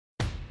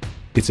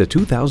It's a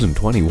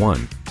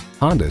 2021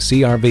 Honda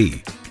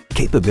CR-V.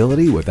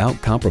 Capability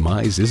without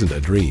compromise isn't a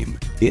dream.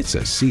 It's a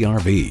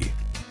CR-V.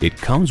 It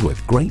comes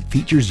with great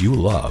features you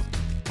love.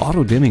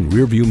 Auto-dimming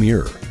rearview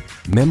mirror,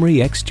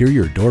 memory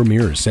exterior door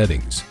mirror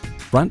settings,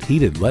 front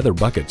heated leather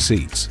bucket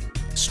seats,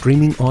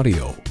 streaming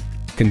audio,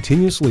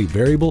 continuously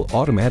variable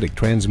automatic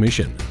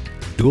transmission,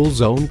 dual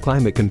zone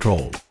climate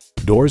control,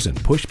 doors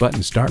and push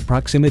button start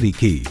proximity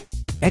key,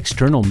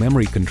 external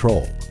memory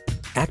control,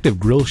 active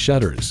grille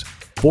shutters,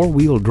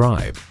 4-wheel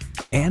drive,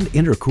 and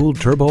intercooled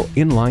turbo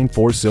inline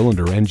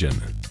 4-cylinder engine.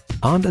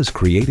 Honda's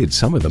created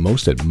some of the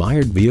most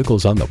admired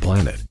vehicles on the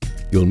planet.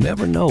 You'll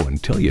never know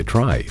until you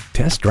try.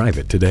 Test drive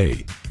it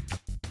today.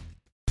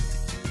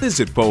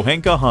 Visit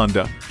Pohanka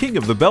Honda, King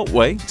of the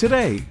Beltway,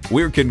 today.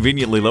 We're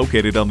conveniently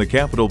located on the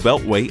Capitol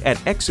Beltway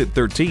at Exit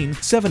 13,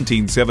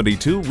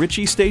 1772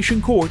 Ritchie Station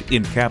Court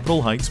in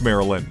Capitol Heights,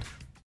 Maryland.